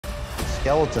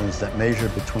skeletons that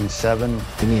measured between 7. The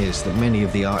thing is that many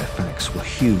of the artifacts were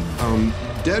human.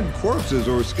 Dead corpses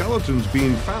or skeletons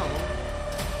being found.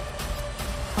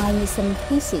 Finding some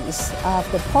pieces of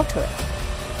the pottery.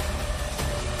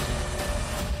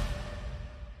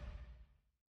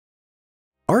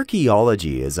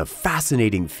 Archaeology is a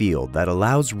fascinating field that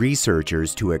allows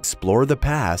researchers to explore the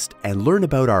past and learn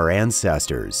about our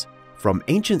ancestors. From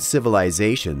ancient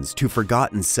civilizations to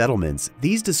forgotten settlements,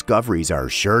 these discoveries are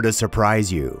sure to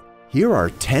surprise you. Here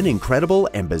are 10 incredible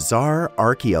and bizarre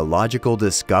archaeological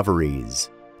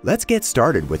discoveries. Let's get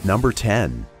started with number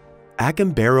 10.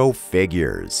 Acambaro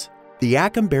figures. The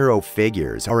Acambaro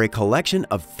figures are a collection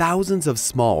of thousands of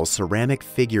small ceramic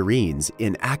figurines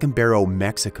in Acambaro,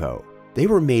 Mexico. They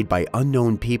were made by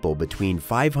unknown people between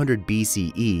 500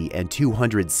 BCE and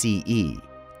 200 CE.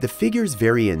 The figures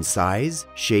vary in size,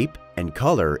 shape, and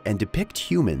color and depict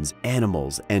humans,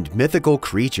 animals, and mythical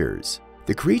creatures.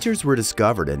 The creatures were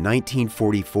discovered in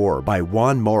 1944 by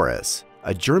Juan Morris,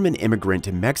 a German immigrant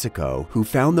to Mexico who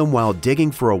found them while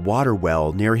digging for a water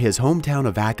well near his hometown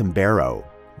of Acambaro.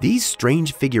 These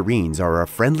strange figurines are a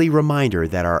friendly reminder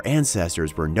that our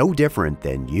ancestors were no different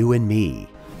than you and me.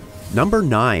 Number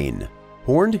 9.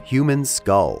 Horned human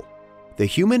skull. The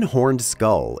human horned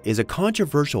skull is a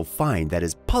controversial find that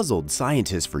has puzzled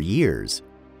scientists for years.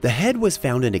 The head was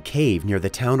found in a cave near the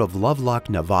town of Lovelock,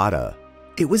 Nevada.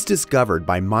 It was discovered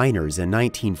by miners in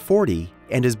 1940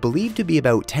 and is believed to be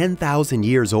about 10,000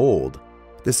 years old.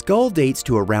 The skull dates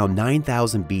to around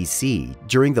 9000 BC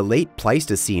during the late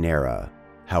Pleistocene era.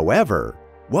 However,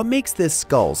 what makes this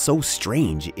skull so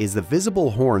strange is the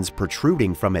visible horns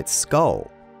protruding from its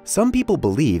skull. Some people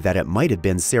believe that it might have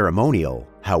been ceremonial.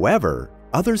 However,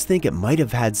 others think it might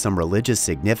have had some religious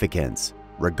significance.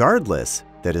 Regardless,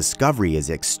 the discovery is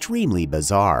extremely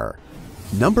bizarre.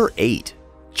 Number 8.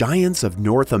 Giants of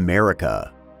North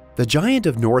America. The Giant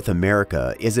of North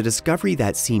America is a discovery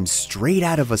that seems straight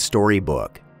out of a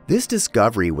storybook. This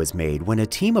discovery was made when a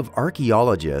team of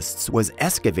archaeologists was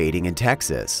excavating in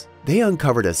Texas. They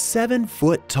uncovered a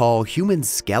 7-foot-tall human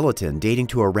skeleton dating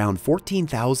to around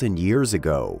 14,000 years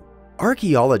ago.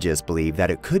 Archaeologists believe that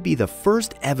it could be the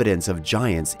first evidence of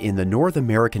giants in the North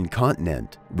American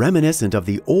continent, reminiscent of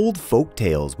the old folk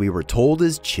tales we were told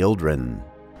as children.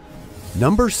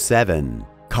 Number 7.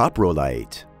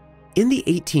 Coprolite. In the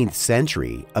 18th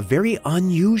century, a very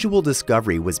unusual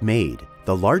discovery was made,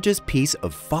 the largest piece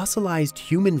of fossilized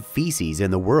human feces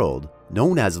in the world,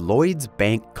 known as Lloyd's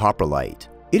Bank coprolite.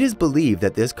 It is believed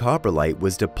that this coprolite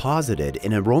was deposited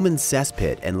in a Roman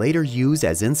cesspit and later used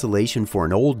as insulation for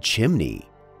an old chimney.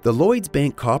 The Lloyd's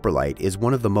Bank coprolite is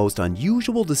one of the most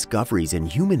unusual discoveries in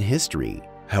human history.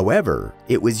 However,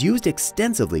 it was used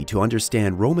extensively to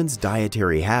understand Romans'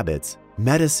 dietary habits,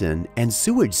 medicine, and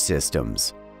sewage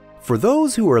systems. For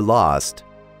those who are lost,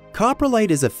 coprolite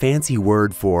is a fancy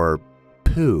word for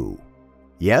poo.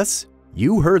 Yes,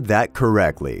 you heard that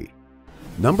correctly.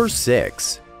 Number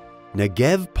 6.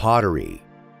 Negev pottery.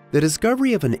 The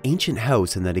discovery of an ancient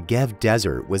house in the Negev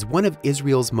desert was one of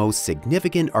Israel's most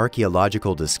significant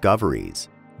archaeological discoveries.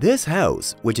 This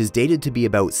house, which is dated to be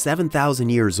about 7,000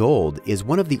 years old, is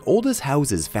one of the oldest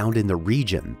houses found in the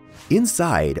region.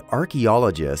 Inside,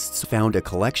 archaeologists found a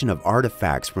collection of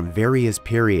artifacts from various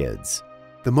periods.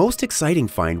 The most exciting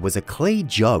find was a clay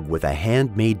jug with a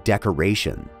handmade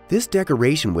decoration. This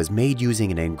decoration was made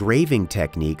using an engraving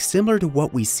technique similar to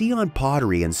what we see on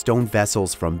pottery and stone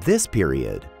vessels from this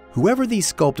period. Whoever these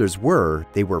sculptors were,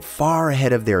 they were far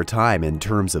ahead of their time in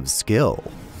terms of skill.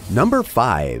 Number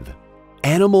 5.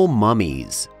 Animal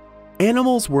mummies.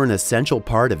 Animals were an essential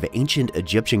part of ancient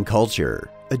Egyptian culture.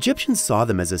 Egyptians saw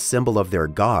them as a symbol of their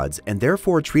gods and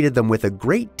therefore treated them with a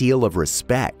great deal of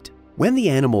respect. When the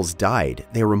animals died,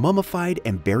 they were mummified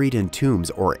and buried in tombs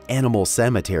or animal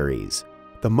cemeteries.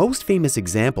 The most famous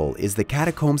example is the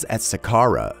catacombs at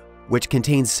Saqqara, which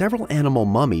contains several animal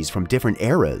mummies from different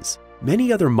eras.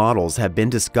 Many other models have been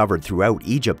discovered throughout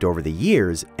Egypt over the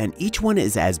years, and each one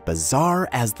is as bizarre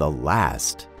as the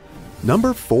last.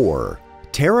 Number 4.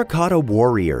 Terracotta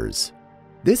warriors.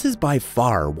 This is by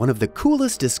far one of the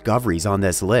coolest discoveries on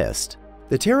this list.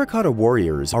 The terracotta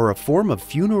warriors are a form of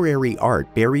funerary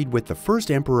art buried with the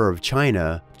first emperor of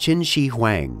China, Qin Shi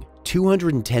Huang,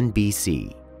 210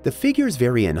 BC. The figures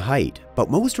vary in height, but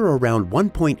most are around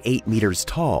 1.8 meters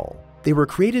tall. They were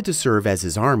created to serve as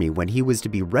his army when he was to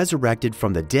be resurrected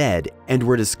from the dead and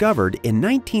were discovered in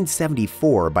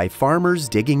 1974 by farmers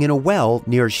digging in a well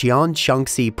near Xi'an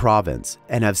Shaanxi province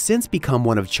and have since become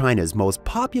one of China's most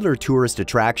popular tourist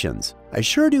attractions. I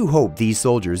sure do hope these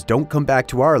soldiers don't come back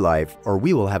to our life or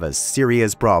we will have a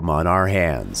serious problem on our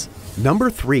hands.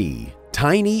 Number 3.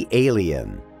 Tiny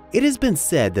alien. It has been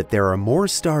said that there are more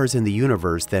stars in the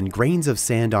universe than grains of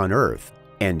sand on Earth,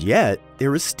 and yet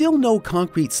there is still no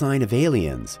concrete sign of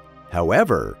aliens.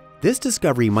 However, this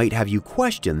discovery might have you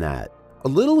question that. A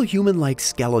little human-like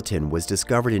skeleton was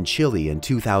discovered in Chile in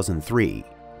 2003.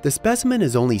 The specimen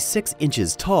is only 6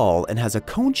 inches tall and has a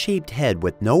cone-shaped head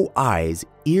with no eyes,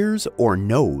 ears, or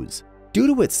nose. Due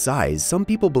to its size, some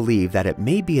people believe that it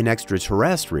may be an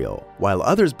extraterrestrial, while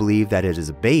others believe that it is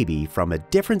a baby from a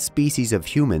different species of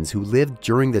humans who lived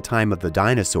during the time of the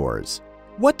dinosaurs.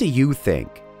 What do you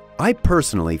think? I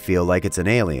personally feel like it's an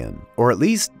alien, or at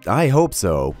least I hope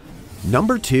so.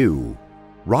 Number 2.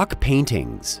 Rock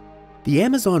paintings. The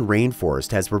Amazon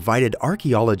rainforest has provided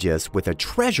archaeologists with a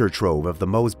treasure trove of the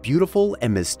most beautiful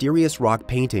and mysterious rock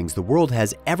paintings the world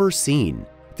has ever seen.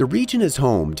 The region is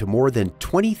home to more than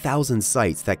 20,000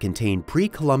 sites that contain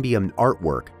pre-Columbian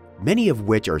artwork, many of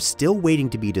which are still waiting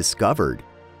to be discovered.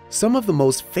 Some of the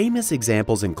most famous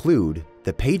examples include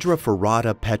the Pedra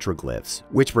Ferrada petroglyphs,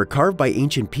 which were carved by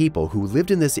ancient people who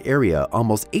lived in this area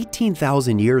almost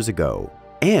 18,000 years ago.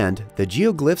 And the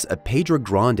geoglyphs of Pedra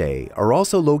Grande are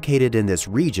also located in this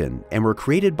region and were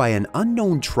created by an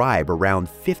unknown tribe around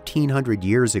 1,500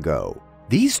 years ago.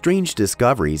 These strange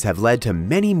discoveries have led to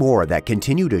many more that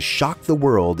continue to shock the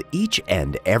world each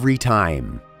and every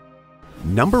time.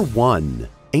 Number 1.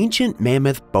 Ancient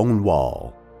Mammoth Bone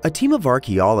Wall. A team of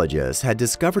archaeologists had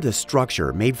discovered a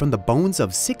structure made from the bones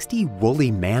of 60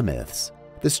 woolly mammoths.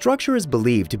 The structure is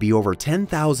believed to be over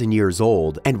 10,000 years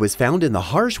old and was found in the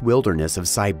harsh wilderness of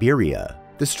Siberia.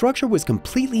 The structure was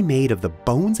completely made of the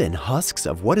bones and husks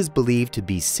of what is believed to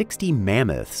be 60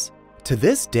 mammoths. To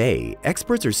this day,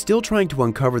 experts are still trying to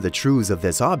uncover the truths of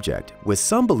this object, with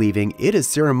some believing it is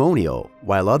ceremonial,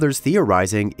 while others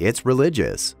theorizing it's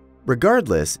religious.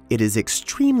 Regardless, it is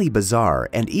extremely bizarre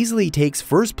and easily takes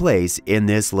first place in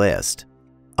this list.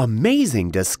 Amazing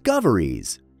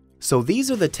discoveries! So these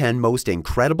are the 10 most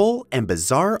incredible and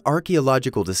bizarre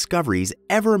archaeological discoveries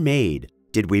ever made.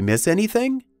 Did we miss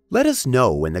anything? Let us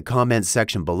know in the comments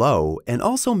section below, and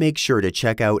also make sure to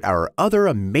check out our other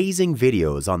amazing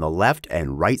videos on the left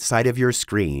and right side of your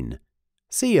screen.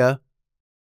 See ya!